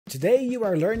Today you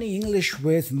are learning English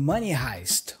with Money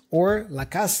Heist, or La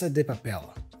Casa de Papel.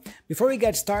 Before we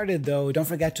get started though, don't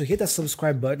forget to hit the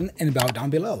subscribe button and bell down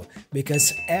below,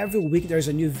 because every week there's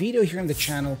a new video here on the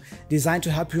channel designed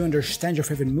to help you understand your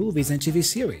favorite movies and TV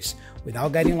series,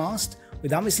 without getting lost,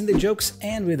 without missing the jokes,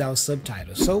 and without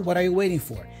subtitles. So what are you waiting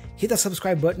for? Hit the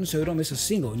subscribe button so you don't miss a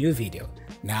single new video.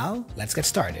 Now, let's get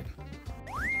started.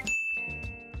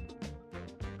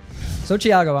 So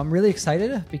𝗙𝗪𝗪, I'm really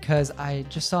excited because I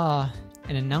just saw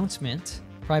an announcement.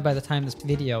 Probably by the time this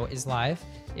video is live,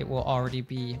 it will already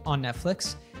be on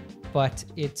Netflix, but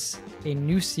it's a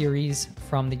new series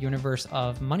from the universe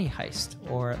of Money Heist,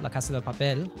 or La Casa de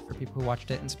Papel, for people who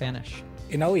watched it in Spanish.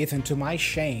 You know, Ethan, to my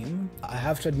shame, I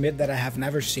have to admit that I have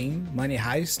never seen Money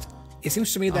Heist. It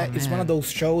seems to me that it's one of those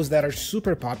shows that are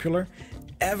super popular.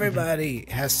 Everybody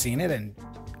has seen it and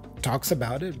talks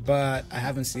about it, but I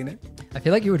haven't seen it. I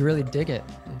feel like you would really dig it.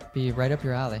 It'd be right up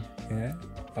your alley. Yeah.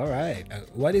 All right.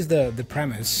 What is the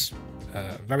premise,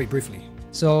 very briefly?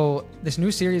 So this new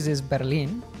series is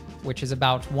Berlin, which is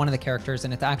about one of the characters,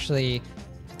 and it's a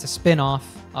spin-off,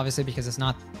 obviously, because it's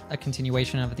not a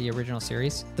continuation of the original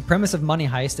series. The premise of Money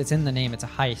Heist, it's in the name, it's a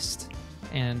heist.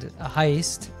 And a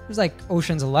heist, there's like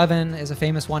Ocean's 11 is a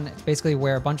famous one. It's basically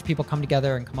where a bunch of people come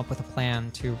together and come up with a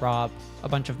plan to rob a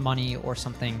bunch of money or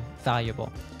something valuable.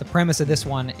 The premise of this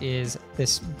one is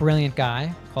this brilliant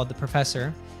guy called the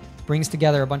Professor brings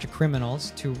together a bunch of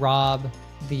criminals to rob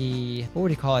the, what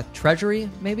would you call it, treasury,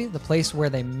 maybe? The place where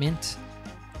they mint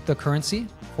the currency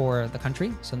for the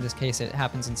country. So in this case, it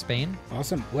happens in Spain.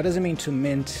 Awesome. What does it mean to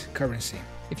mint currency?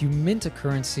 If you mint a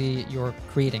currency, you're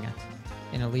creating it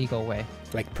in a legal way.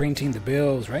 Like printing the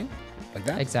bills, right? Like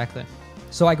that? Exactly.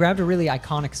 So I grabbed a really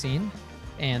iconic scene,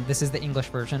 and this is the English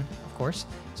version, of course.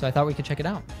 So I thought we could check it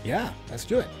out. Yeah, let's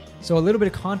do it. So a little bit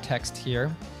of context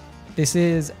here. This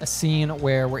is a scene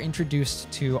where we're introduced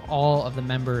to all of the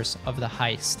members of the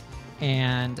heist.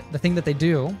 And the thing that they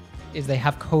do is they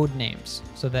have code names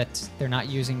so that they're not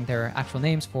using their actual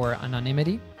names for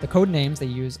anonymity. The code names they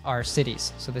use are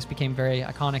cities. So this became very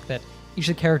iconic that each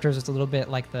of the characters is a little bit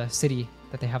like the city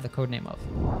that they have the code name of.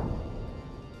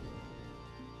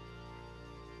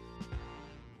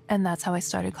 And that's how I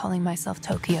started calling myself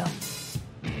Tokyo.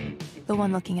 The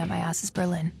one looking at my ass is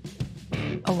Berlin.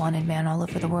 A wanted man all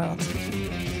over the world.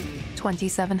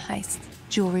 27 heists,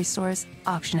 jewelry stores,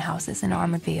 auction houses, and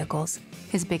armored vehicles.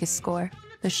 His biggest score,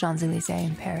 the 𝗙𝗪𝗟𝗟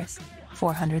in Paris,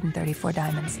 434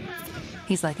 diamonds.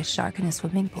 He's like a shark in a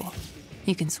swimming pool.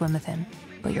 You can swim with him,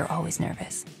 but you're always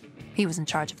nervous. He was in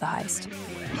charge of the heist.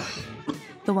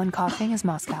 The one coughing is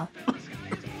Moscow.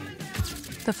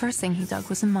 The first thing he dug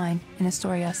was a mine in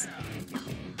Asturias.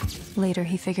 Later,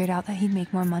 he figured out that he'd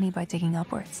make more money by digging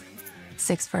upwards.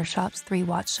 6 fur shops, 3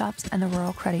 watch shops, and the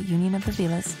Rural Credit Union of the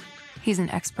Villas. He's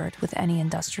an expert with any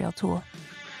industrial tool.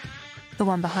 The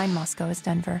one behind Moscow is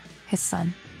Denver, his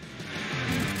son.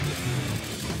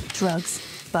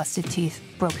 Drugs, busted teeth,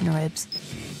 broken ribs.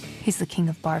 He's the king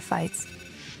of bar fights.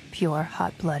 Pure,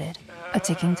 hot-blooded. A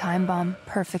ticking time bomb,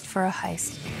 perfect for a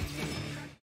heist.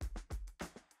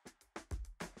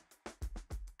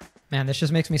 Man, this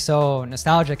just makes me so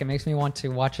nostalgic. It makes me want to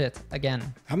watch it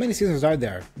again. How many seasons are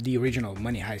there, the original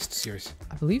Money Heist series?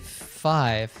 I believe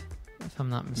 5, if I'm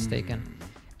not mistaken.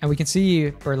 And we can see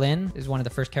Berlin is one of the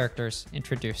first characters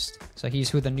introduced. So he's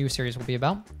who the new series will be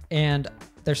about. And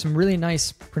there's some really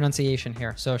nice pronunciation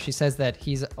here. So she says that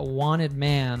he's a wanted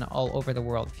man all over the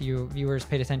world. If you viewers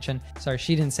paid attention, sorry,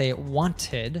 she didn't say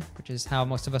wanted, which is how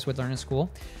most of us would learn in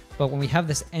school. But when we have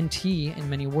this NT in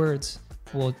many words,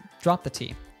 we'll drop the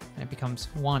T and it becomes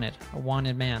wanted, a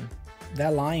wanted man.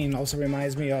 That line also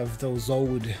reminds me of those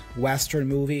old Western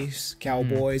movies,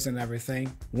 cowboys and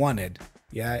everything. Wanted.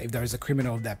 Yeah, if there's a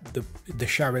criminal that the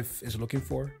sheriff is looking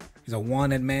for, he's a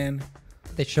wanted man.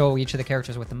 They show each of the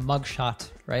characters with the mugshot,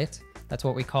 right? That's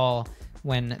what we call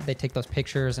when they take those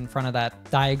pictures in front of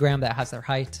that diagram that has their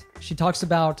height. She talks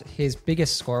about his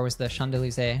biggest score was the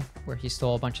𝗙𝗪𝗟𝗟, where he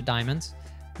stole a bunch of diamonds.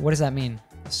 What does that mean?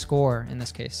 A score in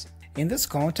this case. In this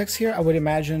context here, I would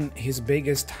imagine his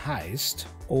biggest heist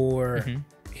or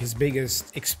his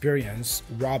biggest experience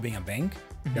robbing a bank.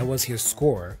 That was his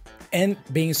score and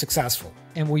being successful.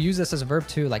 And we'll use this as a verb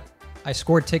too, like I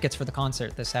scored tickets for the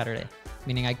concert this Saturday,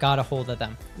 meaning I got a hold of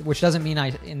them, which doesn't mean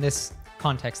in this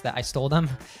context that I stole them.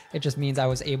 It just means I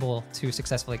was able to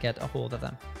successfully get a hold of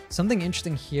them. Something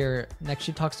interesting here, next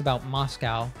she talks about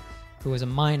Moscow, who was a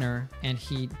miner, and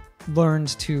he learned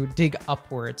to dig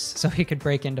upwards so he could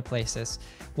break into places.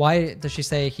 Why does she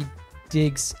say he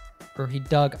digs or he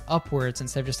dug upwards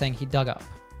instead of just saying he dug up?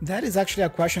 That is actually a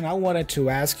question I wanted to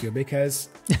ask you because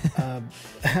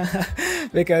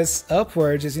because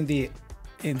upwards is in the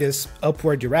in this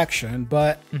upward direction,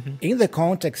 but in the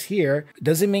context here,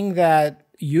 does it mean that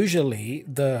usually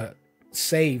the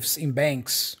safes in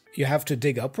banks, you have to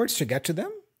dig upwards to get to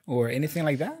them or anything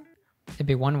like that? It'd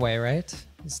be one way, right?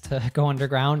 Is to go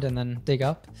underground and then dig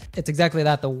up. It's exactly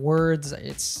that. The words,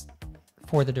 it's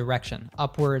for the direction.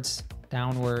 Upwards,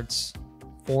 downwards,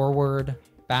 forward,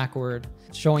 backward,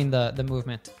 showing the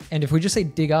movement. And if we just say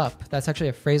dig up, that's actually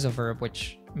a phrasal verb,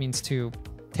 which means to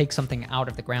take something out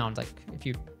of the ground. Like if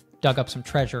you dug up some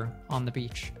treasure on the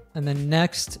beach. And then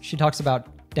next, she talks about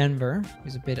Denver,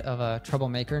 who's a bit of a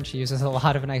troublemaker, and she uses a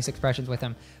lot of nice expressions with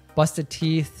him. Busted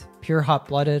teeth, pure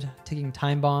hot-blooded, ticking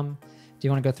time bomb. Do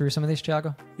you want to go through some of these,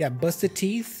 Thiago? Yeah, busted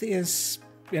teeth is,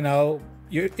 you know,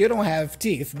 you don't have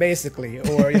teeth, basically,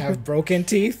 or you have broken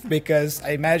teeth, because I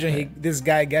imagine this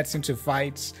guy gets into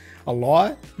fights a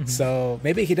lot, so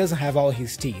maybe he doesn't have all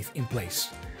his teeth in place.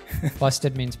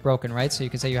 Busted means broken, right? So you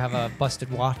could say you have a busted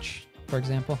watch, for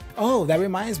example. Oh, that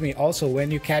reminds me also,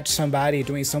 when you catch somebody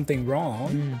doing something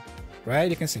wrong, right?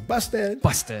 You can say busted.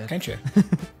 Busted. Can't you?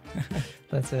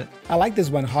 That's it. I like this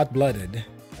one, hot-blooded.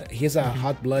 He's a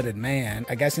hot-blooded man.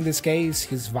 I guess in this case,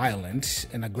 he's violent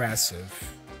and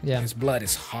aggressive. Yeah. His blood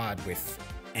is hot with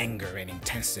anger and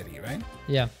intensity, right?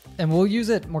 Yeah. And we'll use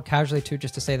it more casually too,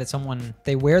 just to say that someone,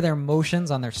 they wear their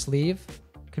emotions on their sleeve.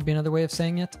 Could be another way of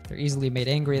saying it. They're easily made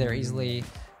angry. They're easily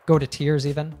go to tears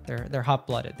even. They're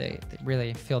hot-blooded. They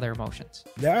really feel their emotions.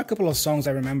 There are a couple of songs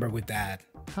I remember with that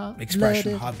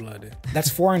expression, hot-blooded. That's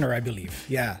Foreigner, I believe.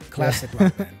 Yeah, classic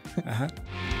rock band.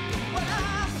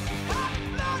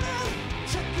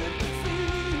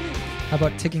 How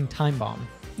about ticking time bomb?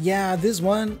 Yeah, this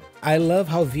one, I love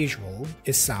how visual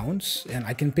it sounds, and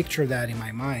I can picture that in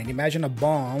my mind. Imagine a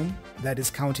bomb that is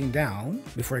counting down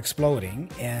before exploding,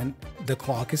 and the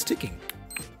clock is ticking.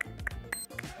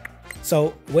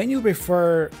 So when you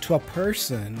refer to a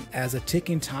person as a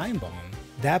ticking time bomb,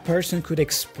 that person could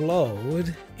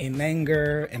explode in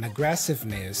anger and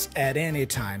aggressiveness at any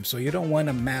time. So you don't want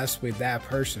to mess with that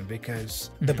person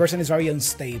because the person is very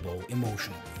unstable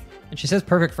emotionally. And she says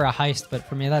perfect for a heist, but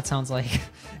for me that sounds like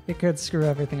it could screw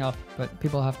everything up, but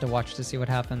people have to watch to see what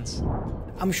happens.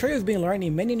 I'm sure you've been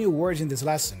learning many new words in this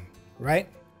lesson, right?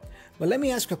 But let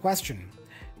me ask you a question.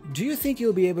 Do you think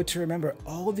you'll be able to remember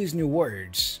all these new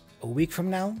words a week from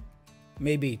now?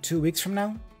 Maybe 2 weeks from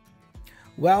now?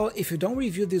 Well, if you don't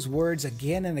review these words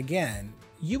again and again,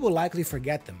 you will likely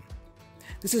forget them.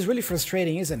 This is really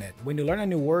frustrating, isn't it? When you learn a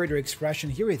new word or expression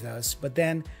here with us, but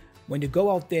then when you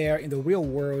go out there in the real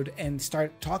world and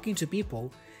start talking to people,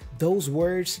 those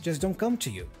words just don't come to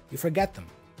you. You forget them.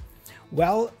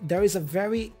 Well, there is a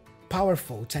very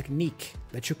powerful technique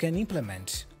that you can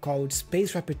implement called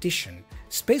spaced repetition.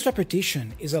 Spaced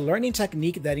repetition is a learning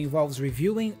technique that involves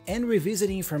reviewing and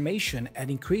revisiting information at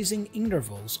increasing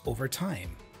intervals over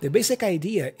time. The basic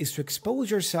idea is to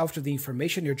expose yourself to the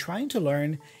information you're trying to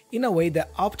learn in a way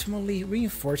that optimally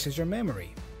reinforces your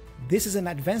memory. This is an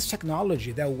advanced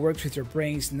technology that works with your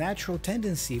brain's natural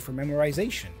tendency for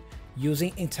memorization,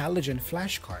 using intelligent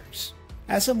flashcards.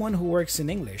 As someone who works in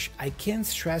English, I can't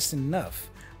stress enough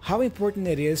how important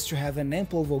it is to have an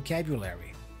ample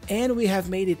vocabulary. And we have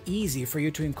made it easy for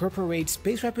you to incorporate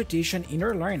spaced repetition in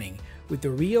your learning with the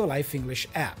RealLife English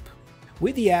app.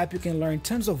 With the app, you can learn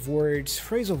tons of words,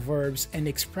 phrasal verbs, and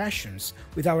expressions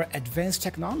with our advanced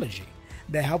technology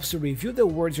that helps you review the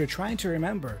words you're trying to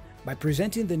remember by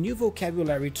presenting the new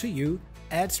vocabulary to you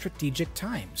at strategic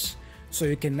times, so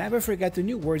you can never forget the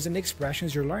new words and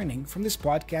expressions you're learning from this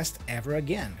podcast ever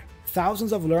again.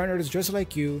 Thousands of learners just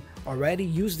like you already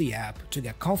use the app to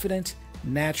get confident,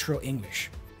 natural English.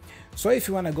 So if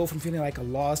you want to go from feeling like a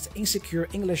lost, insecure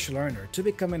English learner to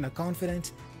becoming a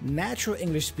confident, natural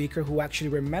English speaker who actually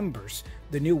remembers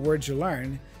the new words you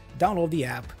learn, download the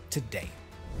app today.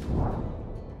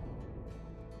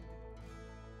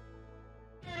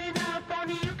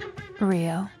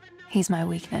 Rio. He's my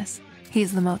weakness.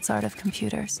 He's the Mozart of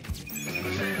computers.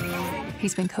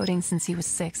 He's been coding since he was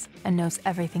 6 and knows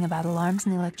everything about alarms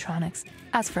and electronics.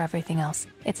 As for everything else,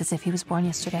 it's as if he was born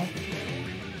yesterday.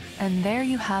 And there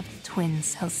you have the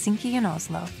twins, Helsinki and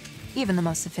Oslo. Even the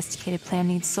most sophisticated plan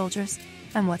needs soldiers.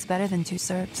 And what's better than 2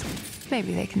 Serbs?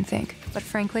 Maybe they can think, but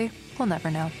frankly, we'll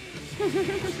never know.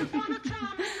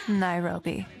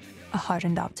 Nairobi, a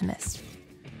hardened optimist.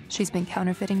 She's been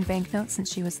counterfeiting banknotes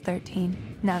since she was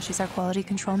 13. Now she's our quality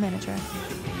control manager.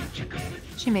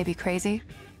 She may be crazy,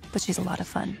 but she's a lot of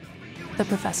fun. The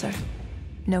professor.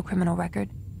 No criminal record,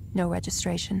 no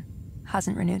registration.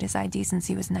 Hasn't renewed his ID since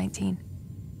he was 19.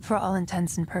 For all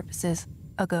intents and purposes,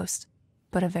 a ghost,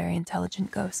 but a very intelligent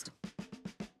ghost.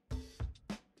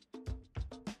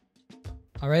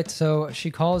 All right, so she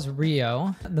calls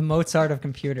Rio the Mozart of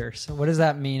computers. What does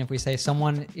that mean if we say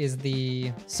someone is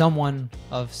the someone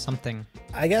of something?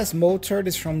 I guess Mozart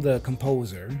is from the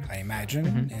composer, I imagine,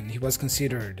 and he was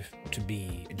considered to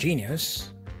be a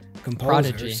genius composer.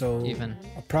 Prodigy, so even.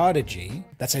 A prodigy.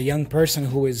 That's a young person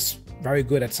who is very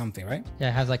good at something, right?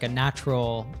 Yeah, has like a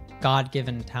natural,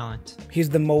 God-given talent. He's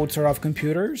the Mozart of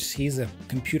computers. He's a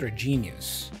computer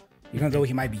genius, even though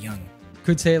he might be young.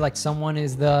 Could say like someone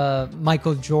is the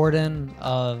Michael Jordan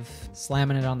of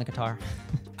slamming it on the guitar.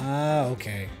 Ah,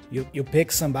 okay. You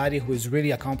pick somebody who is really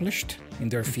accomplished in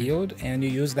their field, and you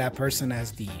use that person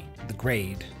as the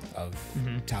grade of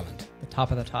talent. The top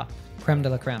of the top. Creme de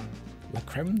la creme. La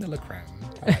creme de la creme.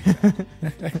 I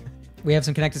like that. We have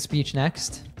some connected speech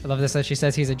next. I love this that she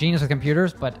says he's a genius with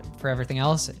computers, but for everything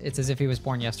else, it's as if he was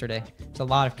born yesterday. There's a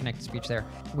lot of connected speech there.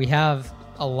 We have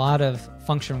a lot of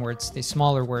function words, these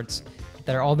smaller words,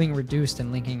 that are all being reduced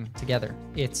and linking together.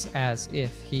 It's as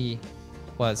if he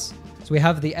was. So we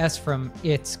have the S from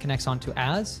it connects onto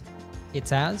as,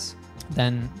 it's as.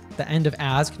 Then the end of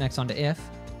as connects onto if,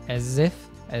 as if.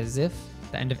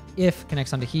 The end of if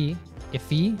connects onto he, if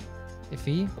he.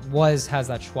 Was has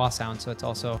that schwa sound, so it's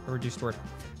also a reduced word.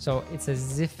 So it's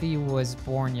as if he was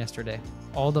born yesterday.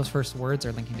 All those first words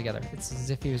are linking together. It's as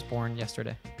if he was born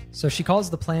yesterday. So she calls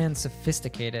the plan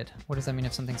sophisticated. What does that mean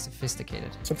if something's sophisticated?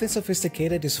 Something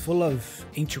sophisticated is full of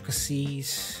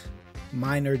intricacies,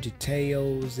 minor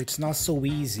details. It's not so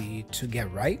easy to get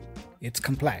right. It's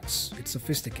complex. It's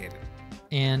sophisticated.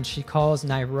 And she calls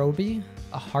Nairobi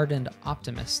a hardened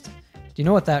optimist. Do you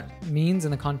know what that means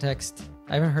in the context?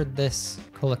 I haven't heard this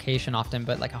collocation often,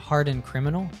 but like a hardened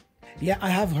criminal? Yeah, I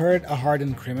have heard a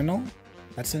hardened criminal.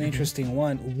 That's an interesting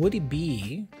one. Would it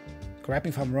be, correct me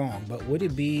if I'm wrong, but would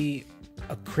it be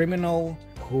a criminal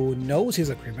who knows he's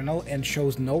a criminal and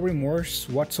shows no remorse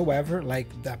whatsoever? Like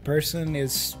that person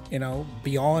is,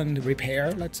 beyond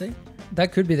repair, let's say?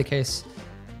 That could be the case.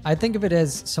 I think of it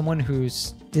as someone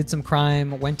who's did some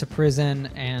crime, went to prison,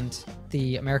 and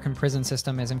the American prison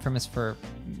system is infamous for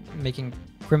making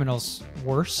criminals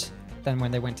worse than when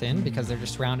they went in because they're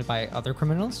just surrounded by other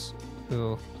criminals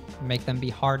who make them be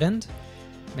hardened,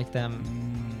 make them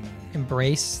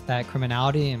embrace that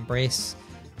criminality, embrace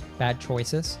bad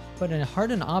choices. But in a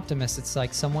hardened optimist, it's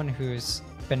like someone who's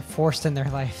been forced in their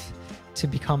life to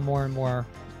become more and more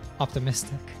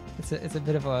optimistic. It's a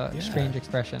bit of a strange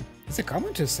expression. Is it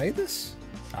common to say this?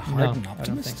 A hardened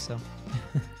optimist? I don't think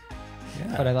so.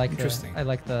 Yeah, but I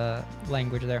like the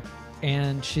language there.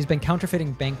 And she's been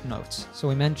counterfeiting banknotes. So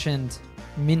we mentioned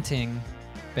minting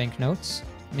banknotes,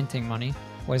 minting money.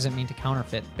 What does it mean to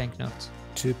counterfeit banknotes?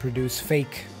 To produce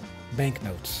fake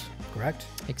banknotes, correct?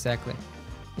 Exactly.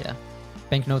 Yeah.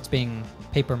 Banknotes being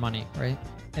paper money, right?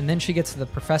 And then she gets to the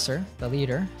professor, the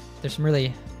leader. There's some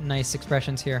really nice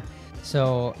expressions here.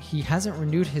 So he hasn't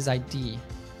renewed his ID.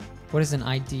 What is an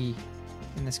ID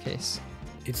in this case?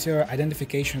 It's your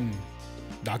identification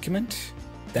document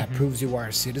that proves you are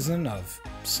a citizen of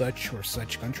such or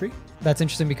such country. That's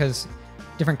interesting because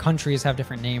different countries have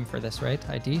different name for this, right?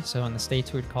 ID. So in the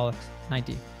States, we would call it an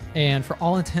ID. And for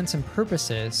all intents and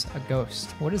purposes, a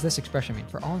ghost. What does this expression mean?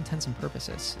 For all intents and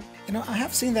purposes. I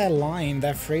have seen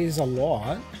that phrase a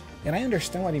lot, and I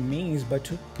understand what it means, but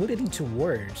to put it into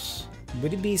words,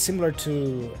 would it be similar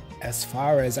to as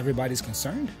far as everybody's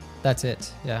concerned? That's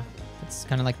it, yeah. It's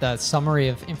kind of like the summary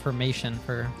of information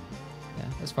for,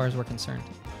 as far as we're concerned.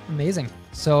 Amazing.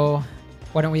 So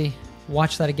why don't we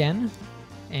watch that again?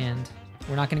 And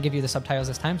we're not going to give you the subtitles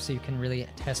this time, so you can really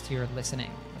test your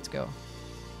listening. Let's go.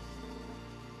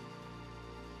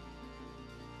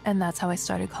 And that's how I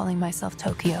started calling myself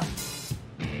Tokyo.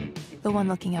 The one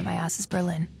looking at my ass is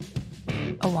Berlin.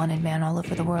 A wanted man all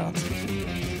over the world.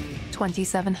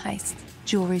 27 heists,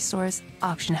 jewelry stores,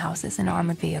 auction houses, and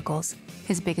armored vehicles.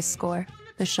 His biggest score,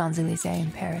 the 𝗙𝗏𝗟𝗟𝗏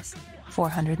in Paris.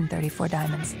 434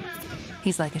 diamonds.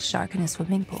 He's like a shark in a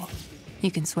swimming pool. You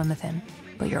can swim with him,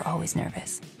 but you're always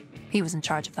nervous. He was in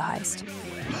charge of the heist.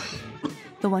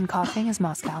 The one coughing is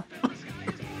Moscow.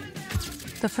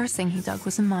 The first thing he dug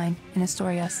was a mine in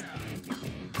Asturias.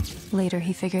 Later,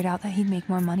 he figured out that he'd make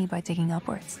more money by digging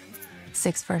upwards.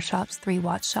 6 fur shops, 3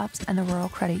 watch shops, and the Rural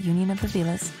Credit Union of the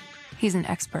Villas. He's an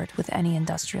expert with any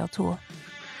industrial tool.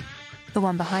 The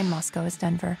one behind Moscow is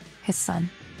Denver, his son.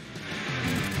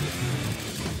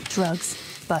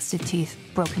 Drugs, busted teeth,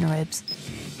 broken ribs.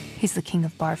 He's the king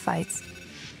of bar fights.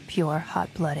 Pure,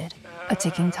 hot-blooded. A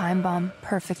ticking time bomb,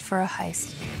 perfect for a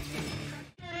heist.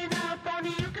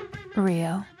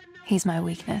 Rio, he's my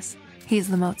weakness. He's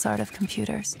the Mozart of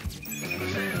computers.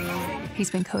 He's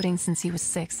been coding since he was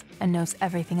 6 and knows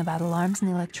everything about alarms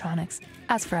and electronics.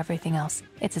 As for everything else,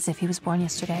 it's as if he was born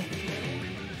yesterday.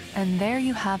 And there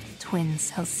you have the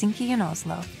twins, Helsinki and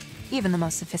Oslo. Even the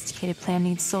most sophisticated plan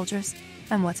needs soldiers.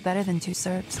 And what's better than 2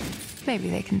 Serbs? Maybe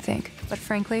they can think, but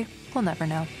frankly, we'll never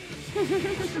know.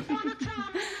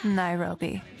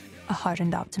 Nairobi, a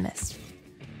hardened optimist.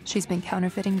 She's been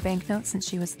counterfeiting banknotes since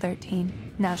she was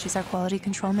 13. Now she's our quality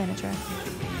control manager.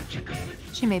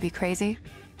 She may be crazy,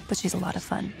 but she's a lot of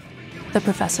fun. The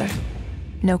professor.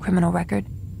 No criminal record,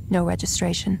 no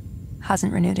registration.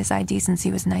 Hasn't renewed his ID since he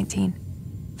was 19.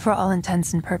 For all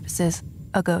intents and purposes,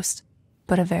 a ghost,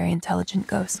 but a very intelligent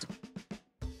ghost.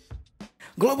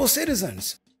 Global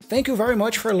citizens, thank you very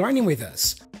much for learning with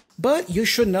us. But you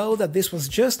should know that this was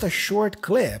just a short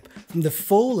clip from the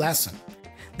full lesson.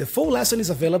 The full lesson is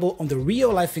available on the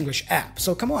Real Life English app,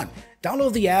 so come on,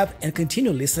 download the app and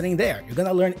continue listening there. You're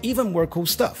gonna learn even more cool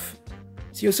stuff.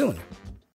 See you soon.